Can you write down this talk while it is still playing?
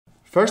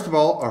First of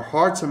all, our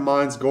hearts and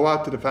minds go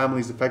out to the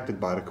families affected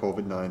by the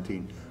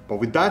COVID-19. But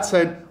with that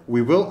said,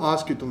 we will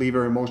ask you to leave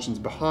your emotions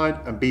behind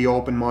and be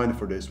open-minded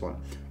for this one.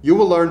 You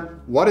will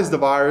learn what is the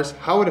virus,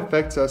 how it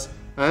affects us,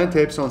 and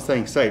tips on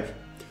staying safe.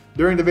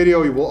 During the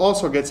video, you will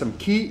also get some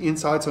key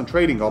insights on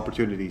trading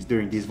opportunities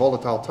during these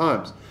volatile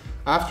times.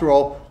 After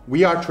all,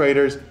 we are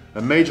traders,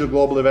 and major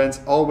global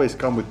events always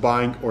come with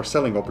buying or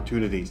selling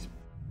opportunities.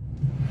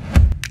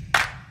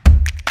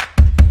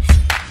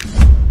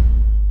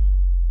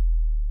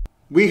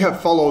 We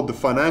have followed the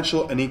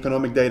financial and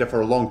economic data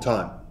for a long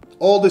time.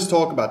 All this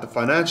talk about the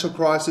financial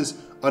crisis,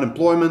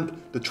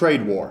 unemployment, the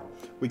trade war.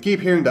 We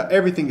keep hearing that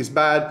everything is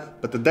bad,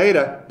 but the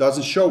data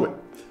doesn't show it.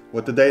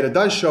 What the data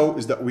does show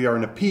is that we are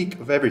in a peak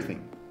of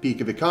everything.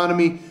 Peak of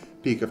economy,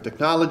 peak of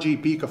technology,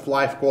 peak of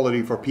life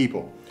quality for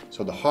people.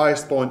 So the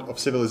highest point of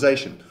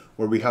civilization,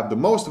 where we have the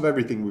most of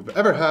everything we've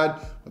ever had,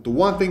 but the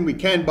one thing we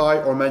can't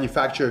buy or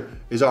manufacture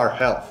is our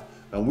health.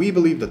 And we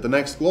believe that the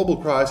next global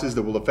crisis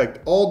that will affect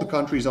all the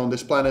countries on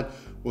this planet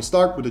will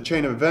start with a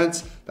chain of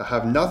events that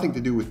have nothing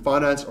to do with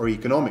finance or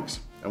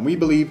economics. And we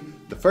believe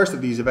the first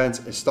of these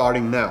events is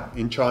starting now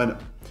in China.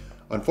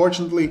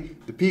 Unfortunately,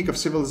 the peak of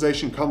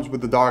civilization comes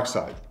with the dark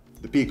side.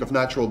 The peak of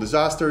natural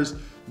disasters,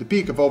 the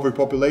peak of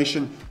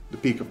overpopulation, the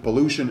peak of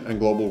pollution and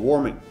global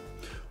warming.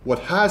 What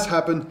has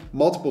happened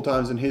multiple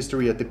times in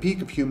history at the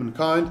peak of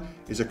humankind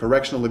is a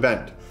correctional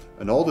event,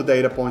 and all the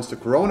data points to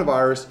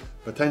coronavirus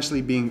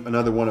potentially being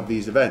another one of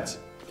these events.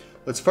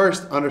 Let's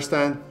first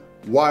understand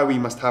why we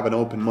must have an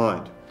open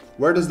mind.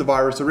 Where does the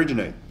virus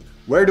originate?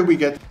 Where do we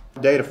get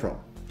data from?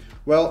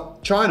 Well,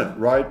 China,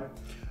 right?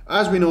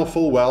 As we know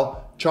full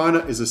well,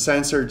 China is a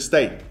censored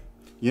state.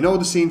 You know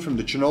the scene from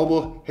the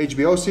Chernobyl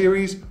HBO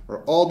series where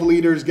all the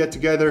leaders get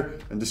together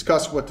and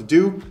discuss what to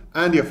do,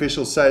 and the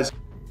official says,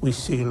 "We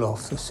seal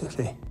off the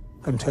city,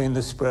 contain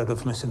the spread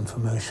of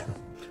misinformation."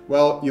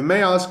 Well, you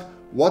may ask,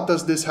 what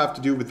does this have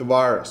to do with the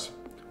virus?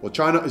 Well,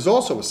 China is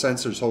also a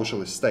censored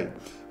socialist state,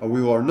 and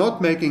we are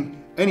not making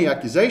any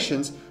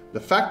accusations. The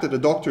fact that the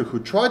doctor who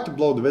tried to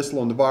blow the whistle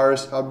on the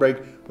virus outbreak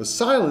was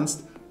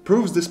silenced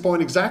proves this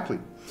point exactly.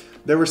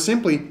 They were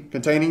simply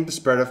containing the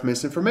spread of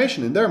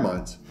misinformation in their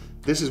minds.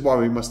 This is why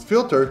we must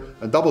filter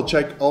and double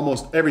check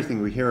almost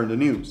everything we hear in the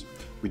news.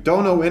 We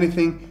don't know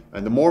anything,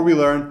 and the more we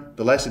learn,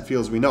 the less it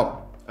feels we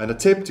know. And a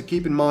tip to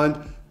keep in mind,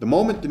 the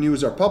moment the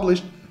news are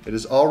published, it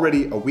is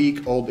already a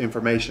week-old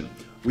information.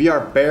 We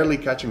are barely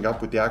catching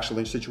up with the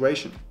actual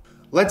situation.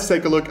 Let's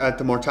take a look at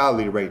the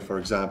mortality rate, for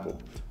example.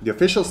 The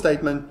official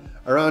statement,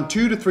 around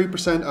 2 to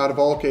 3% out of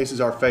all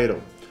cases are fatal.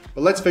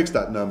 But let's fix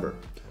that number.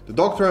 The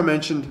doctor I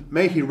mentioned,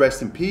 may he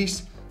rest in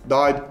peace,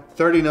 died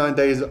 39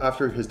 days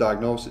after his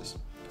diagnosis.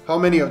 How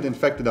many of the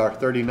infected are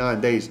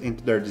 39 days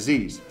into their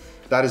disease?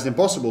 That is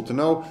impossible to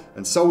know,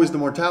 and so is the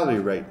mortality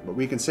rate, but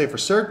we can say for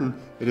certain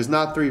it is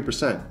not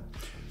 3%.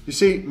 You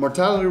see,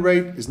 mortality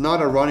rate is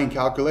not a running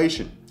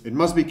calculation. It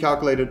must be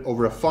calculated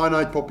over a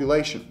finite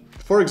population.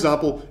 For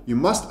example, you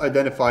must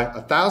identify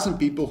 1,000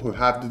 people who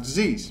have the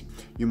disease.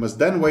 You must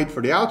then wait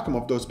for the outcome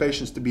of those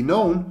patients to be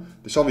known.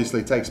 This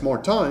obviously takes more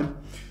time.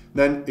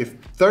 Then if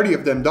 30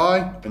 of them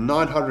die and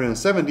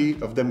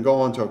 970 of them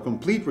go on to a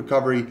complete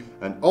recovery,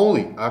 and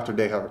only after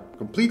they have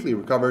completely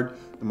recovered,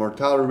 the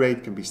mortality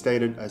rate can be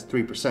stated as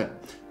 3%.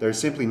 There is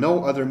simply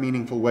no other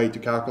meaningful way to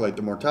calculate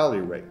the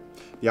mortality rate.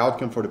 The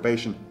outcome for the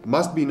patient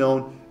must be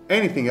known.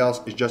 Anything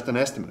else is just an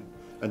estimate.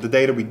 And the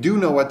data we do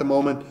know at the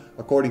moment,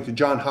 according to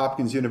Johns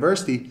Hopkins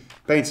University,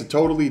 paints a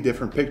totally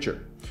different picture.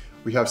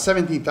 We have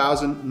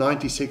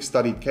 17,096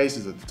 studied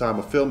cases at the time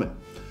of filming.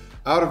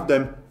 Out of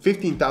them,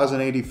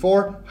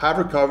 15,084 have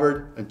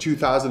recovered and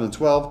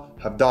 2,012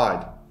 have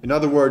died. In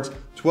other words,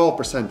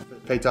 12%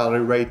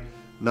 fatality rate,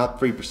 not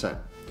 3%.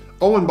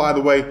 Oh, and by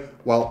the way,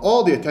 while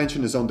all the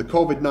attention is on the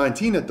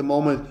COVID-19 at the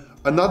moment,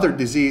 another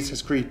disease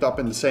has creeped up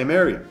in the same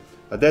area.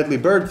 A deadly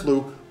bird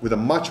flu with a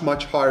much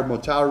higher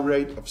mortality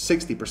rate of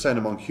 60%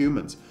 among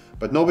humans.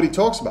 But nobody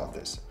talks about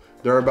this.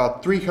 There are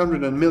about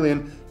 300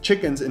 million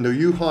chickens in the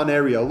Wuhan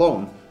area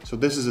alone, so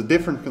this is a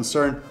different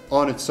concern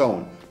on its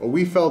own, but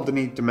we felt the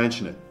need to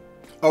mention it.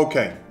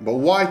 Okay, but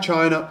why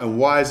China and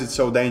why is it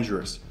so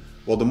dangerous?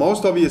 Well, the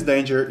most obvious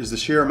danger is the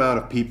sheer amount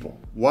of people,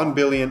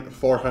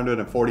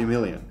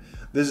 1,440,000,000.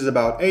 This is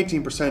about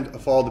 18%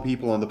 of all the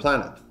people on the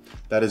planet.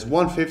 That is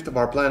 1/5 of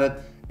our planet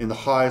in the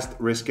highest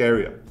risk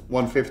area.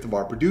 1/5 of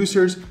our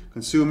producers,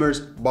 consumers,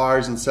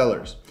 buyers and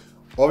sellers.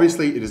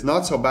 Obviously, it is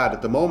not so bad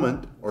at the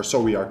moment, or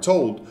so we are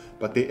told,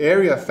 but the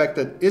area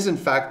affected is in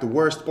fact the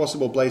worst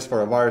possible place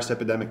for a virus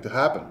epidemic to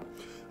happen.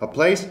 A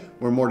place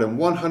where more than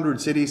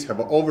 100 cities have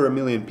over 1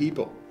 million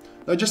people.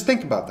 Now just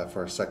think about that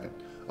for a second.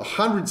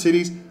 100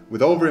 cities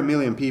with over 1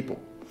 million people.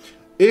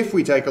 If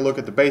we take a look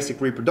at the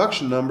basic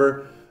reproduction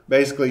number,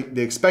 basically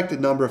the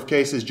expected number of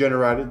cases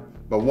generated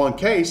by one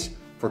case,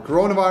 for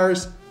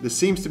coronavirus, this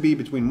seems to be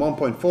between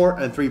 1.4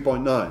 and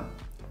 3.9.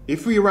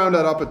 If we round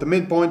that up at the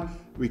midpoint,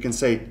 we can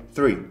say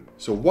 3.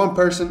 So one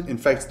person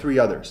infects 3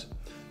 others.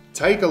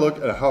 Take a look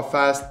at how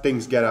fast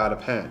things get out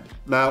of hand.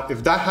 Now,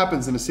 if that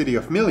happens in a city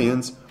of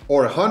millions,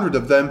 or 100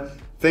 of them,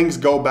 things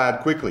go bad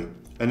quickly.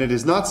 And it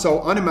is not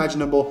so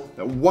unimaginable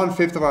that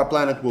 1/5 of our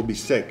planet will be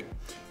sick.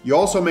 You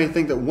also may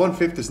think that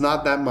 1/5 is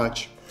not that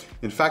much.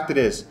 In fact, it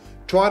is.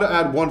 Try to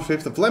add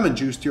 1/5 of lemon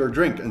juice to your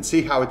drink and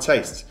see how it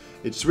tastes.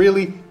 It's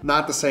really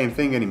not the same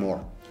thing anymore.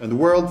 And the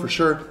world for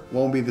sure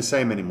won't be the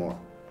same anymore.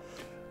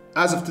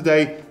 As of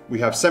today, we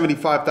have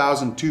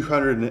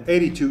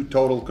 75,282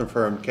 total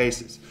confirmed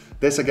cases.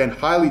 This again,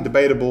 highly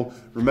debatable.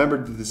 Remember,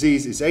 the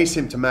disease is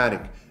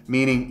asymptomatic,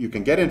 meaning you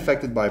can get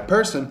infected by a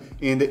person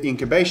in the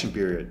incubation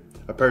period.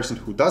 A person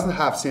who doesn't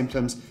have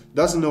symptoms,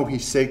 doesn't know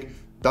he's sick,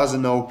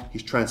 doesn't know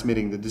he's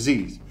transmitting the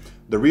disease.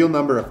 The real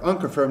number of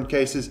unconfirmed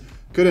cases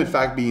could in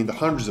fact be in the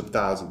hundreds of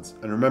thousands.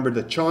 And remember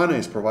that China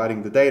is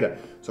providing the data,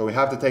 so we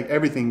have to take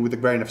everything with a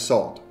grain of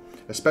salt,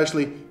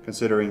 especially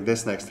considering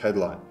this next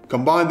headline.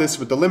 Combine this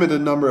with the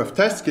limited number of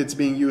test kits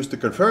being used to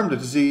confirm the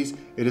disease,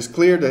 it is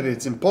clear that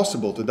it's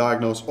impossible to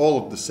diagnose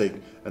all of the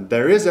sick, and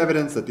there is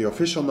evidence that the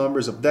official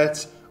numbers of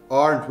deaths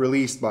aren't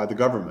released by the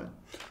government.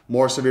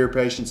 More severe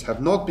patients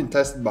have not been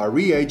tested by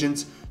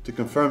reagents to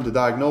confirm the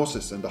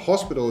diagnosis, and the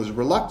hospital is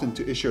reluctant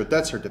to issue a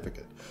death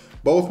certificate.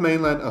 Both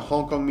mainland and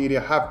Hong Kong media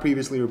have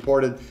previously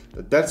reported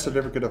that death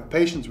certificate of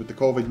patients with the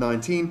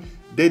COVID-19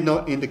 did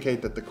not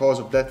indicate that the cause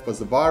of death was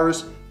the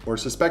virus or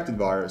suspected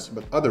virus,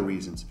 but other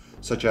reasons,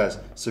 such as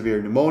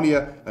severe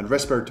pneumonia and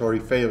respiratory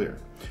failure.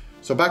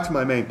 So back to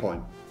my main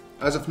point.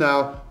 As of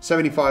now,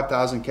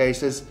 75,000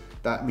 cases,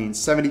 that means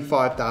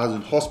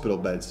 75,000 hospital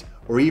beds,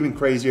 or even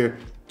crazier,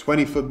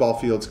 20 football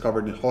fields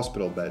covered in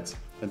hospital beds.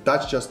 And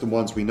that's just the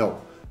ones we know.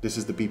 This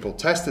is the people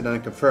tested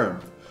and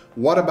confirmed.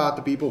 What about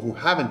the people who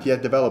haven't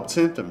yet developed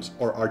symptoms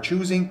or are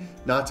choosing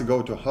not to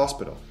go to a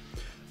hospital?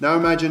 Now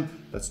imagine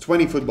that's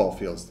 20 football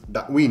fields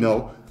that we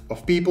know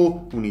of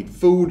people who need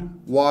food,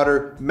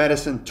 water,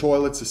 medicine,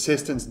 toilets,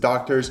 assistants,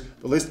 doctors,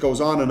 the list goes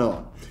on and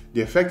on.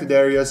 The affected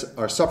areas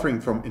are suffering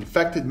from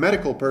infected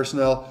medical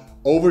personnel,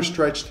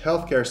 overstretched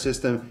healthcare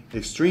system,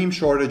 extreme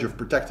shortage of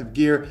protective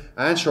gear,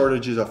 and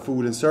shortages of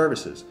food and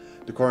services.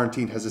 The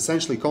quarantine has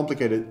essentially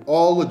complicated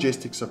all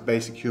logistics of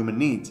basic human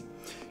needs.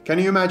 Can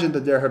you imagine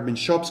that there have been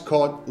shops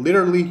caught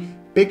literally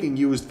picking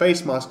used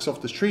face masks off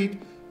the street,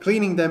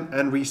 cleaning them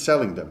and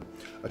reselling them?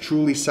 A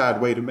truly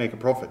sad way to make a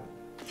profit.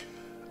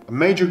 A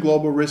major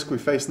global risk we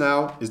face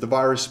now is the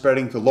virus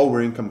spreading to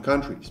lower income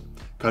countries.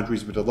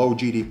 Countries with a low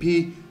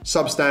GDP,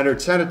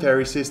 substandard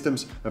sanitary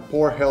systems, and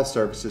poor health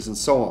services, and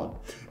so on.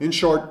 In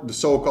short, the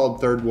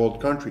so-called third world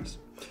countries.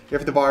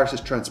 If the virus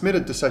is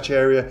transmitted to such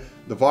area,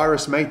 the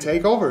virus may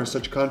take over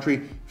such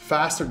country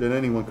faster than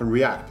anyone can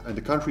react, and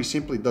the country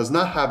simply does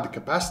not have the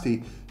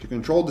capacity to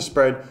control the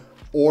spread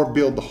or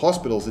build the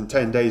hospitals in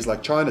 10 days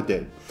like China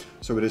did.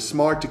 So it is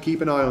smart to keep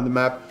an eye on the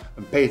map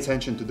and pay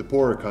attention to the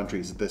poorer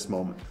countries at this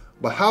moment.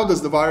 But how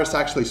does the virus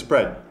actually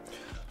spread?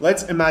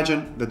 Let's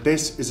imagine that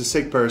this is a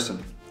sick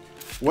person.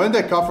 When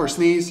they cough or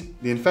sneeze,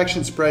 the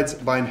infection spreads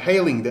by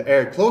inhaling the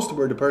air close to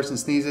where the person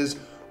sneezes,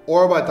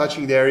 or by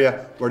touching the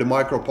area where the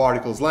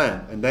microparticles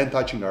land, and then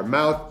touching our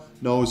mouth,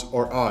 nose,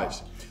 or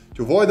eyes.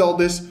 To avoid all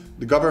this,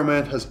 the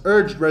government has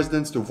urged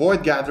residents to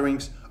avoid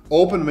gatherings,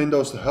 open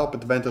windows to help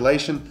with the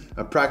ventilation,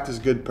 and practice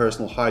good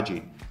personal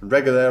hygiene, and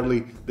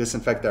regularly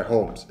disinfect their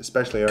homes,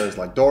 especially areas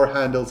like door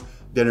handles,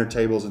 dinner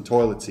tables, and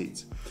toilet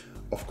seats.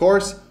 Of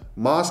course,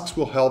 masks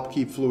will help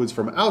keep fluids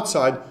from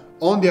outside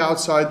on the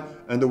outside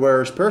and the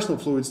wearer's personal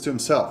fluids to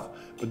himself.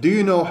 But do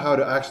you know how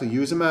to actually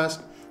use a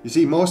mask? You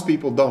see, most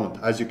people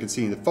don't, as you can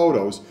see in the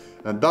photos,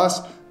 and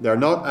thus they're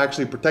not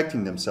actually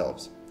protecting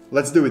themselves.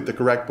 Let's do it the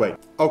correct way.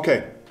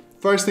 Okay,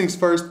 first things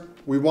first,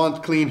 we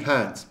want clean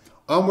hands.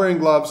 I'm wearing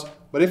gloves,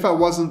 but if I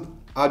wasn't,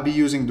 I'd be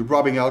using the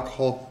rubbing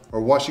alcohol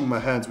or washing my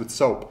hands with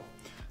soap.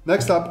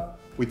 Next up,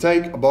 we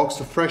take a box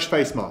of fresh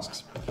face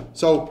masks.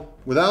 So,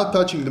 without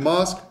touching the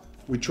mask,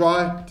 we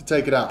try to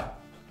take it out.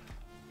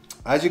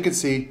 As you can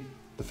see,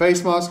 the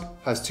face mask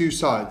has two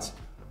sides,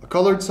 a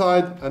colored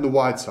side and a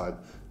white side.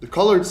 The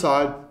colored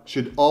side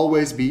should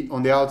always be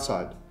on the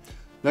outside.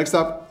 Next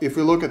up, if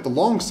we look at the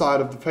long side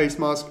of the face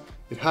mask,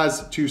 it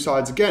has two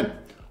sides again.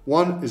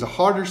 One is a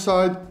harder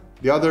side,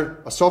 the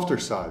other a softer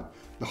side.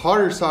 The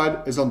harder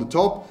side is on the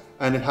top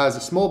and it has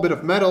a small bit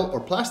of metal or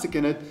plastic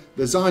in it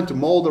designed to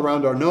mold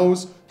around our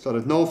nose so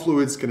that no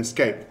fluids can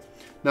escape.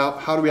 Now,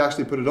 how do we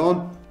actually put it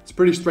on? It's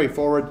pretty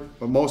straightforward,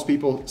 but most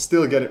people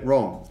still get it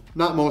wrong.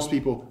 Not most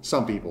people,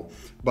 some people.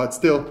 But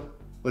still,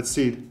 let's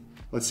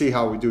see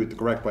how we do it the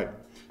correct way.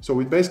 So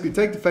we basically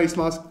take the face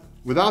mask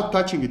without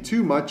touching it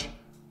too much.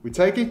 We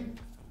take it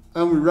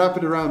and we wrap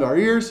it around our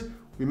ears.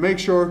 We make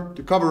sure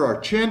to cover our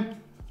chin,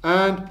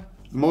 and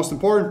the most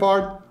important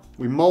part,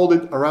 we mold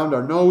it around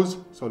our nose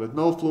so that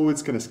no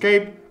fluids can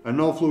escape and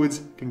no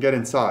fluids can get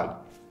inside.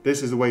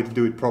 This is the way to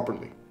do it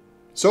properly.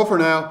 So for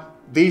now,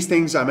 these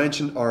things I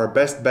mentioned are our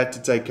best bet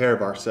to take care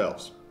of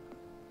ourselves.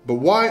 But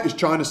why is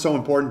China so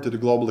important to the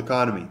global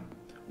economy?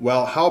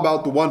 Well, how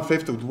about the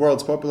 1/5 of the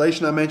world's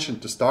population I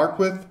mentioned to start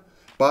with?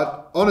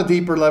 But on a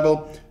deeper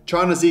level,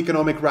 China's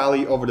economic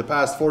rally over the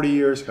past 40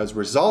 years has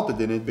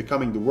resulted in it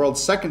becoming the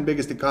world's second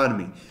biggest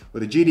economy,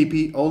 with a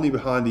GDP only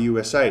behind the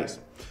USA's.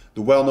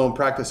 The well-known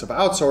practice of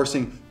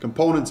outsourcing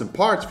components and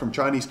parts from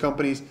Chinese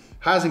companies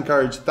has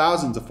encouraged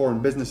thousands of foreign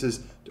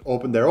businesses to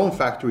open their own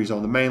factories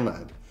on the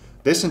mainland.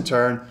 This in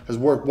turn has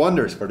worked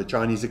wonders for the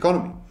Chinese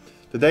economy.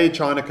 Today,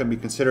 China can be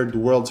considered the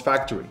world's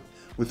factory,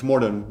 with more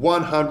than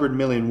 100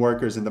 million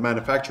workers in the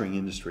manufacturing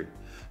industry.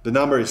 The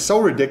number is so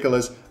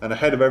ridiculous and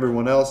ahead of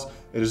everyone else,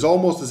 it is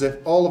almost as if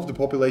all of the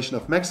population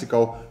of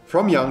Mexico,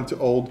 from young to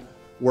old,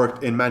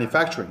 worked in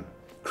manufacturing.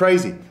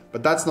 Crazy,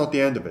 but that's not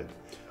the end of it.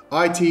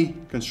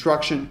 IT,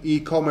 construction,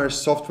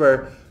 e-commerce,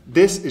 software,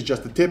 this is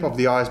just the tip of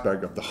the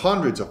iceberg of the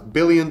hundreds of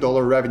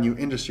billion-dollar revenue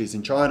industries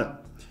in China.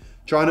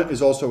 China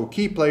is also a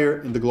key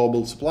player in the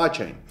global supply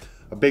chain.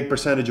 A big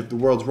percentage of the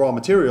world's raw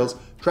materials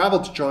travel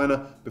to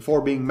China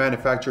before being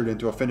manufactured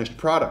into a finished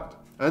product.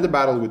 And the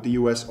battle with the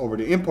US over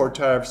the import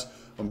tariffs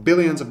on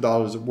billions of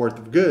dollars worth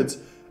of goods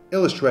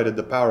illustrated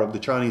the power of the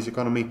Chinese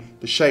economy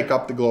to shake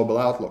up the global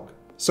outlook.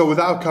 So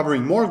without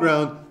covering more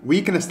ground,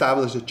 we can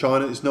establish that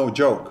China is no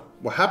joke.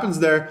 What happens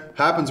there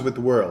happens with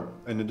the world,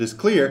 and it is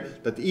clear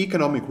that the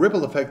economic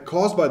ripple effect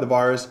caused by the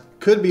virus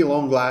could be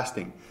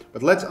long-lasting.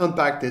 But let's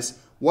unpack this,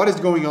 what is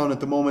going on at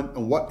the moment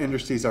and what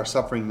industries are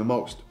suffering the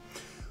most.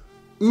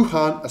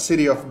 Wuhan, a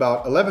city of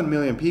about 11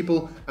 million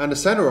people and the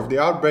center of the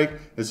outbreak,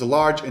 is a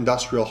large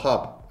industrial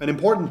hub, an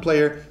important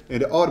player in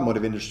the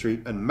automotive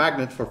industry and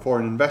magnet for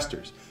foreign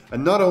investors,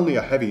 and not only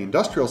a heavy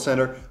industrial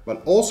center,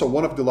 but also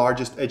one of the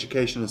largest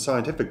education and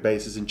scientific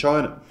bases in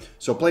China,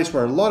 so a place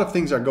where a lot of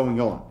things are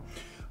going on.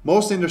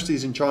 Most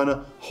industries in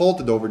China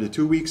halted over the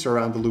 2 weeks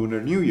around the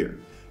Lunar New Year.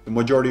 The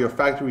majority of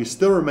factories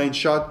still remain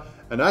shut,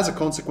 and as a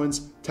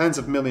consequence, tens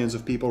of millions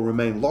of people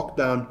remain locked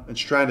down and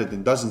stranded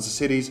in dozens of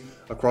cities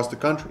across the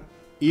country.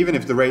 Even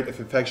if the rate of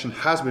infection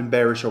has been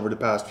bearish over the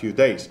past few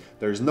days,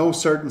 there is no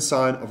certain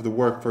sign of the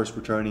workforce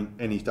returning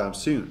anytime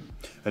soon.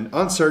 And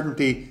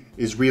uncertainty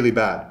is really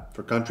bad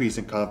for countries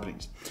and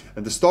companies.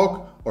 And the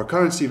stock or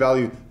currency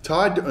value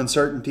tied to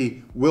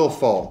uncertainty will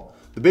fall.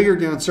 The bigger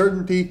the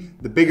uncertainty,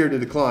 the bigger the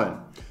decline.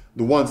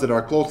 The ones that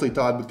are closely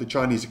tied with the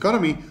Chinese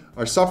economy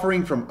are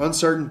suffering from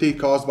uncertainty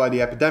caused by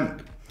the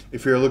epidemic.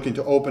 If you're looking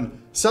to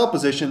open sell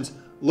positions,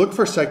 look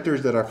for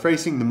sectors that are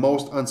facing the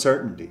most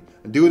uncertainty,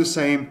 and do the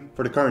same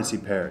for the currency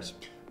pairs.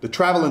 The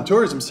travel and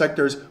tourism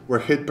sectors were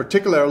hit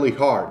particularly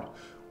hard.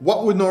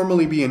 What would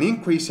normally be an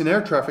increase in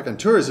air traffic and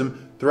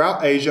tourism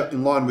throughout Asia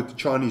in line with the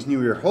Chinese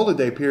New Year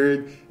holiday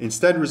period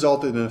instead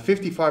resulted in a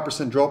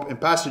 55% drop in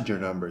passenger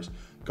numbers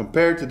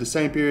compared to the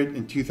same period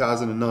in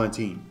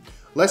 2019.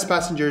 Less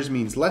passengers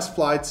means less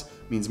flights,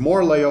 means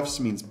more layoffs,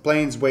 means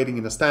planes waiting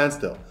in a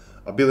standstill.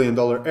 A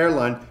billion-dollar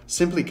airline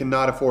simply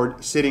cannot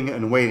afford sitting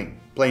and waiting.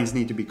 Planes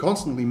need to be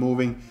constantly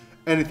moving.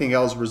 Anything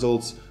else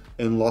results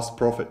in lost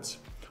profits.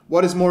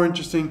 What is more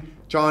interesting,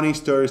 Chinese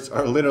tourists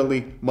are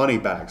literally money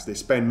bags. They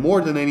spend more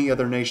than any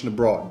other nation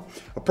abroad.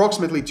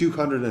 Approximately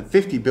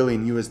 250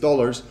 billion US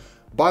dollars.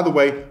 By the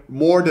way,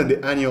 more than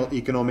the annual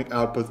economic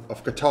output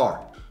of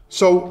Qatar.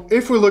 So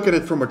if we look at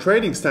it from a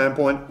trading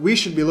standpoint, we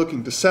should be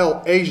looking to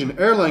sell Asian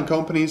airline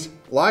companies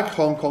like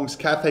Hong Kong's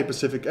Cathay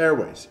Pacific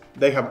Airways.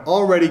 They have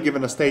already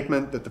given a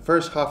statement that the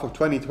first half of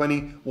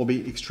 2020 will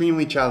be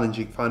extremely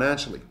challenging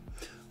financially.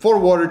 For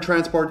water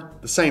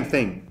transport, the same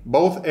thing.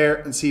 Both air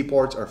and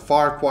seaports are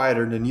far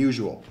quieter than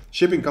usual.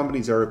 Shipping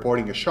companies are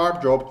reporting a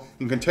sharp drop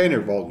in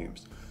container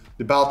volumes.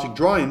 The Baltic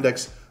Dry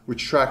Index,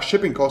 which tracks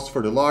shipping costs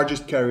for the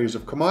largest carriers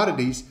of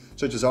commodities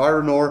such as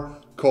iron ore,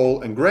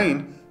 coal and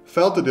grain,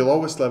 fell to the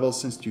lowest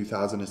levels since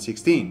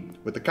 2016,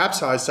 with the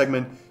capsize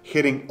segment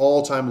hitting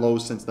all-time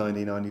lows since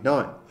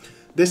 1999.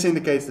 This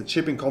indicates that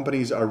shipping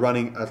companies are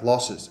running at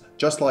losses,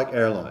 just like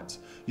airlines.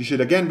 You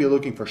should again be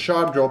looking for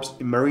sharp drops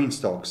in marine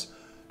stocks.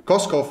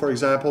 COSCO, for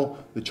example,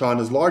 the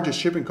China's largest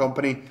shipping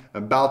company,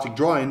 and Baltic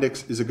Dry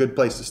Index is a good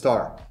place to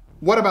start.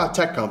 What about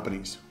tech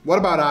companies? What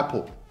about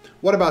Apple?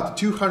 What about the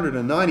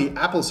 290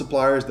 Apple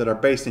suppliers that are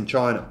based in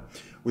China?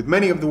 With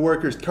many of the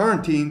workers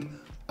quarantined,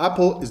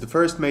 Apple is the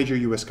first major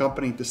US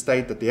company to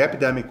state that the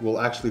epidemic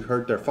will actually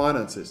hurt their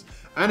finances,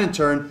 and in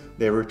turn,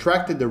 they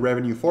retracted their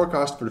revenue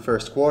forecast for the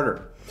first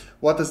quarter.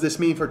 What does this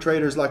mean for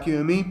traders like you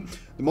and me?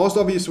 The most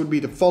obvious would be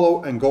to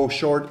follow and go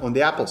short on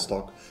the Apple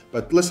stock,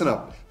 but listen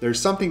up, there's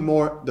something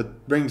more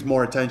that brings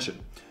more attention.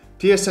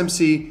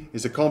 TSMC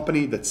is a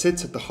company that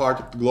sits at the heart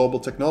of the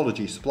global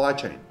technology supply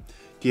chain.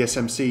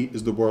 TSMC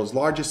is the world's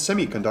largest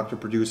semiconductor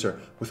producer,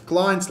 with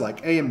clients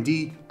like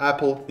AMD,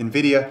 Apple,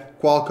 Nvidia,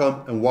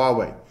 Qualcomm, and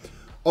Huawei.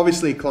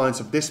 Obviously, clients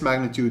of this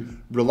magnitude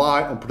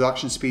rely on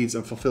production speeds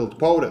and fulfilled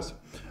quotas.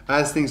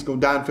 As things go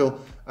downhill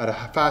at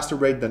a faster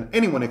rate than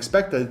anyone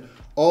expected,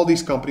 all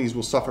these companies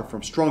will suffer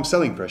from strong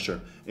selling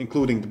pressure,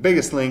 including the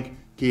biggest link,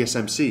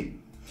 TSMC.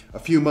 A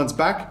few months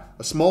back,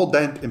 a small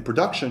dent in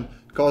production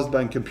caused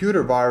by a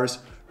computer virus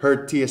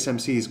hurt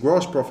TSMC's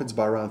gross profits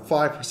by around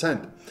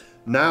 5%.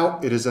 Now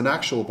it is an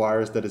actual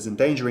virus that is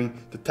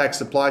endangering the tech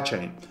supply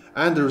chain,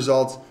 and the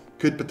results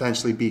could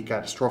potentially be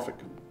catastrophic.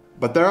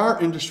 But there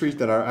are industries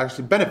that are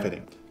actually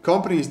benefiting.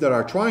 Companies that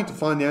are trying to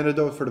find the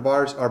antidote for the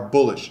virus are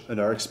bullish and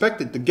are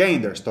expected to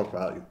gain their stock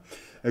value.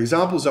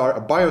 Examples are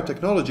a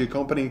biotechnology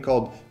company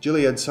called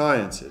Gilead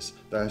Sciences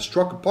that has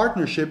struck a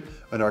partnership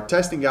and are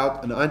testing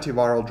out an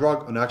antiviral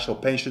drug on actual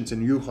patients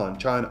in Wuhan,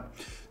 China,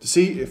 to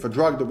see if a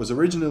drug that was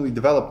originally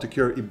developed to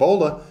cure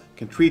Ebola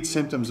can treat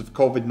symptoms of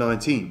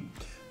COVID-19.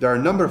 There are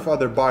a number of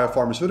other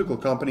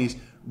biopharmaceutical companies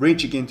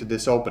reaching into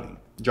this opening: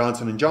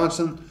 Johnson &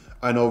 Johnson,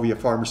 Inovia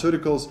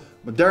Pharmaceuticals,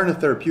 Moderna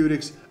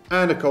Therapeutics,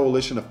 and a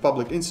coalition of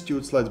public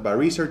institutes led by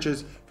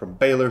researchers from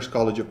Baylor's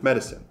College of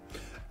Medicine.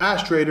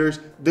 As traders,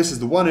 this is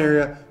the one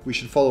area we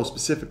should follow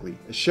specifically,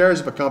 as shares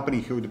of a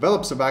company who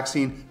develops a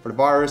vaccine for the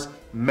virus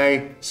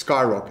may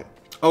skyrocket.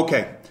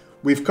 Okay,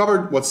 we've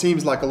covered what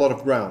seems like a lot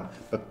of ground,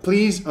 but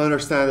please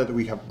understand that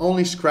we have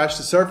only scratched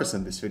the surface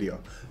in this video.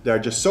 There are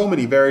just so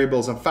many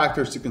variables and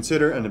factors to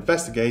consider and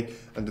investigate,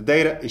 and the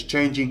data is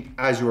changing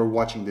as you are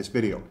watching this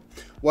video.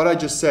 What I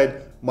just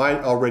said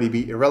might already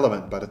be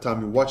irrelevant by the time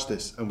you watch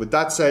this, and with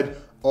that said,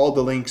 all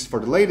the links for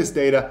the latest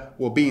data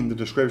will be in the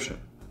description.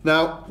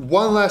 Now,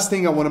 one last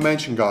thing I want to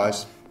mention,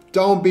 guys.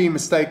 Don't be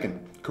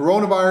mistaken.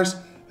 Coronavirus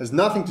has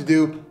nothing to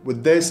do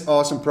with this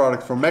awesome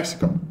product from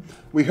Mexico.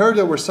 We heard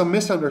there was some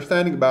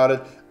misunderstanding about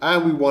it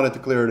and we wanted to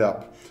clear it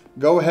up.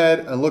 Go ahead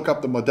and look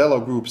up the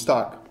Modelo Group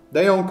stock.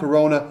 They own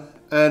Corona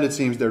and it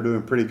seems they're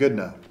doing pretty good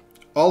now.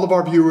 All of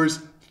our viewers,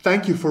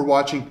 thank you for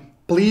watching.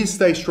 Please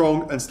stay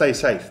strong and stay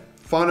safe.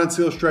 Finance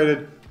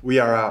Illustrated, we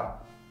are out.